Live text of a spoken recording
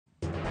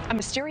A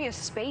mysterious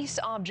space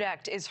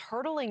object is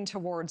hurtling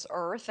towards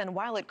Earth, and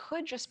while it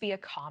could just be a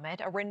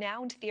comet, a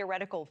renowned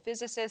theoretical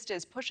physicist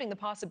is pushing the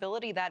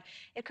possibility that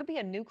it could be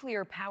a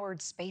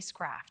nuclear-powered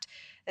spacecraft.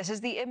 This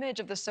is the image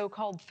of the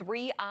so-called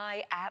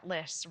three-eye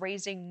atlas,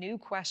 raising new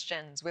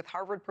questions, with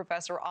Harvard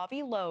professor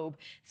Avi Loeb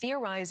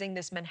theorizing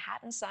this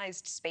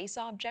Manhattan-sized space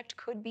object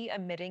could be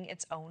emitting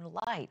its own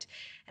light.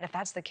 And if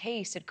that's the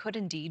case, it could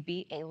indeed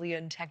be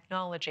alien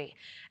technology.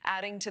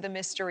 Adding to the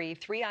mystery,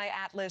 three-eye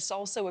atlas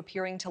also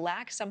appearing to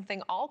lack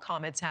something all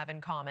comets have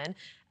in common,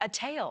 a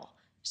tail.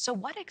 So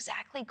what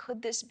exactly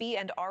could this be,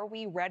 and are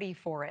we ready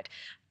for it?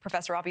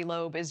 Professor Avi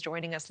Loeb is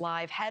joining us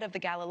live, head of the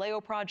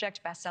Galileo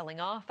Project, best-selling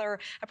author.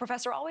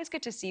 Professor, always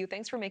good to see you.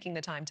 Thanks for making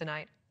the time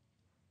tonight.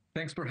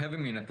 Thanks for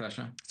having me,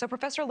 Natasha. So,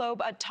 Professor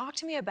Loeb, talk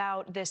to me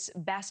about this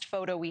best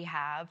photo we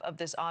have of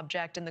this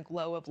object and the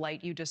glow of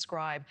light you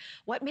describe.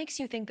 What makes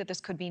you think that this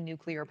could be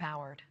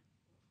nuclear-powered?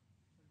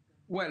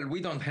 Well,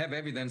 we don't have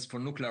evidence for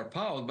nuclear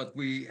power, but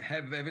we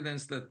have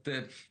evidence that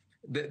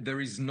there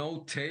is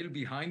no tail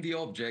behind the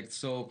object.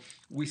 So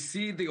we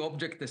see the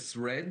object as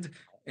red.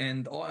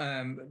 And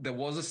there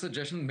was a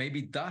suggestion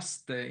maybe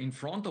dust in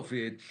front of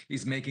it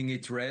is making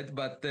it red.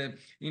 But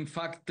in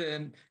fact,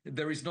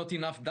 there is not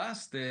enough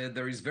dust.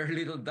 There is very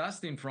little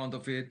dust in front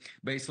of it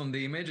based on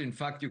the image. In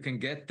fact, you can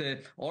get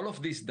all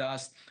of this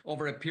dust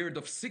over a period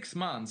of 6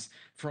 months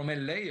from a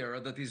layer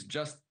that is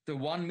just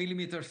 1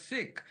 millimeter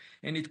thick,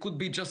 and it could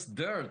be just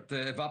dirt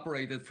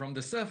evaporated from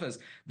the surface.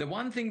 The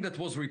one thing that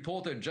was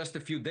reported just a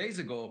few days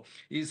ago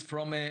is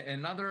from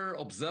another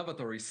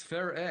observatory,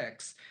 Sphere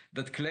X,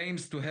 that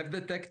claims to have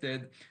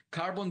detected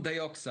carbon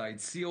dioxide,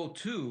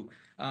 CO2,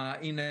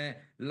 in a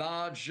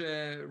large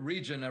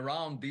region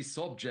around this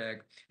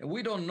object.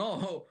 We don't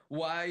know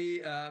why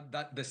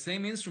that the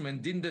same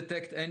instrument didn't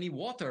detect any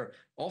water.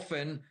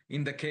 Often,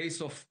 in the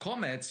case of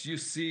comets, you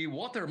see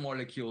water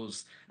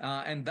molecules,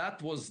 and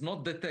that was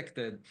not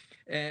detected.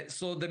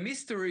 So the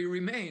mystery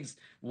remains.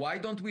 Why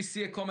don't we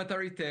see a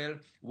cometary tail?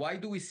 Why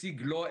do we see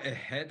glow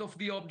ahead of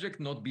the object,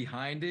 not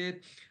behind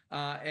it?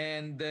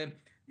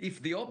 If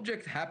the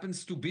object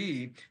happens to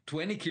be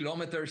 20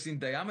 kilometers in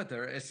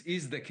diameter, as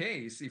is the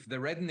case, if the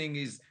reddening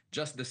is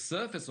just the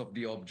surface of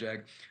the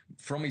object,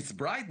 from its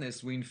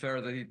brightness, we infer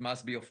that it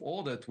must be of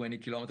order 20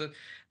 kilometers,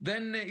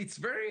 then it's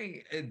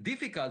very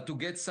difficult to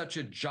get such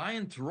a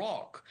giant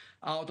rock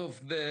out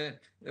of the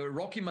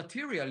rocky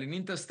material in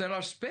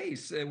interstellar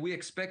space. We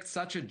expect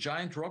such a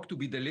giant rock to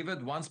be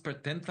delivered once per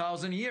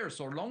 10,000 years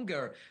or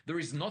longer. There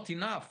is not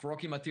enough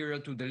rocky material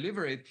to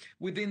deliver it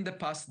within the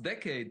past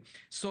decade.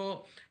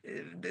 So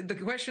the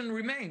question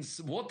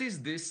remains, what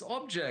is this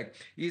object?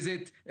 Is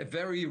it a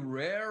very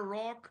rare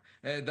rock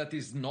that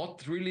is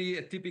not really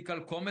a typical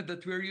comet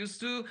that we're used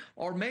to?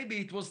 Or maybe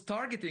it was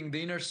targeting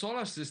the inner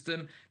solar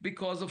system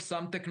because of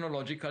some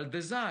technological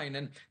design.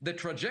 And the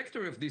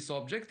trajectory of this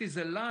object is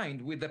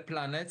aligned with the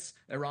planets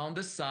around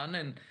the sun.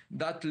 And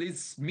that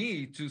leads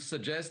me to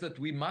suggest that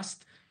we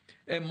must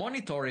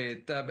monitor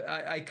it.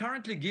 I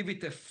currently give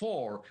it a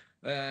 4.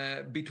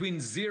 Between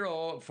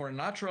 0 for a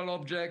natural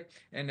object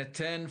and a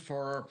 10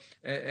 for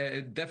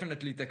a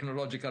definitely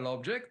technological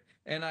object.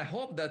 And I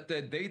hope that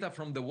the data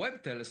from the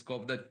Webb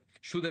telescope that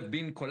should have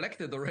been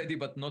collected already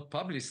but not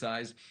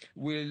publicized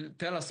will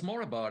tell us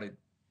more about it.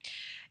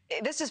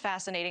 This is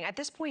fascinating. At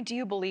this point, do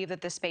you believe that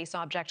this space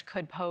object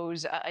could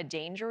pose a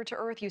danger to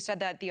Earth? You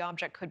said that the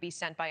object could be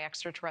sent by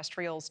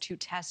extraterrestrials to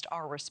test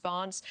our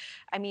response.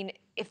 I mean,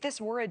 if this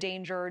were a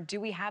danger,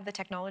 do we have the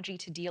technology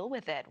to deal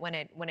with it when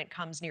it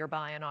comes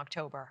nearby in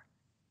October?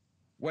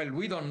 Well,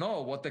 we don't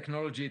know what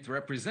technology it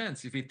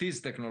represents, if it is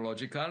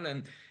technological,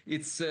 and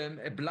it's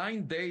a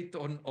blind date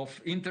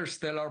of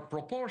interstellar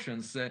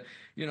proportions.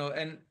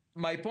 And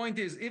my point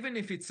is, even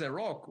if it's a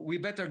rock, we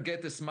better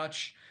get as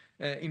much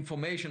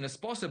information as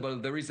possible.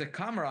 There is a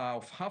camera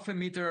of 0.5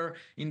 meter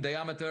in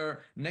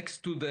diameter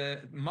next to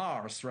the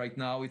Mars right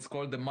now. It's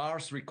called the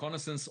Mars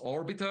Reconnaissance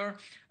Orbiter,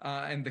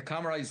 and the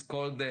camera is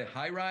called the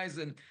HiRISE.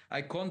 And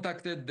I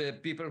contacted the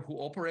people who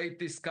operate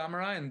this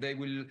camera, and they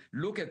will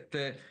look at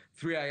the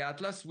three-eye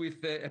atlas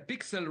with a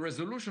pixel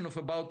resolution of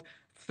about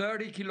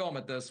 30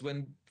 kilometers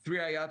when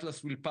three-eye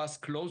atlas will pass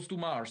close to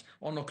Mars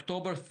on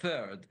October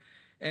 3rd.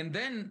 And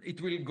then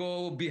it will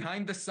go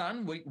behind the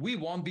sun. We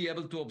won't be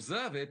able to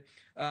observe it.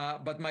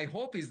 But my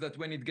hope is that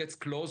when it gets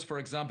close, for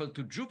example,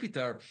 to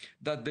Jupiter,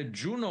 that the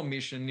Juno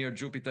mission near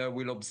Jupiter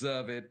will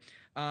observe it.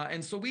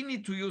 And so we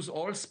need to use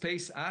all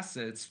space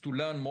assets to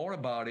learn more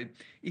about it.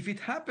 If it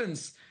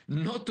happens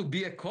not to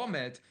be a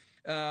comet,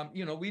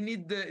 we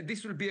need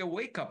this will be a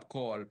wake-up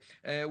call.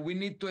 We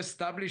need to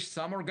establish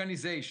some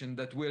organization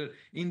that will,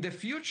 in the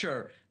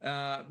future,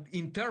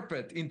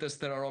 interpret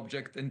interstellar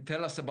objects and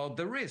tell us about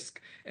the risk.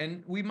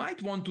 And we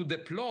might want to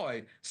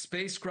deploy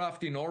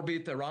spacecraft in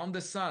orbit around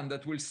the sun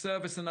that will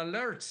serve as an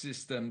alert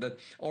system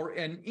or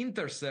an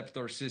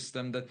interceptor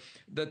system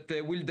that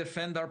will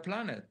defend our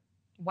planet.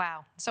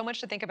 Wow, so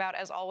much to think about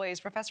as always.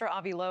 Professor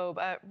Avi Loeb,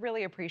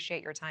 really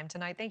appreciate your time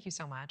tonight. Thank you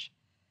so much.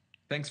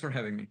 Thanks for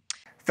having me.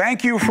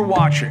 Thank you for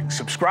watching.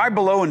 Subscribe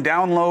below and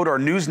download our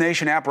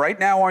NewsNation app right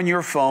now on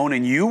your phone,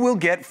 and you will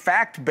get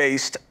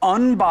fact-based,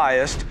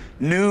 unbiased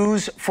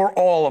news for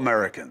all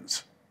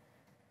Americans.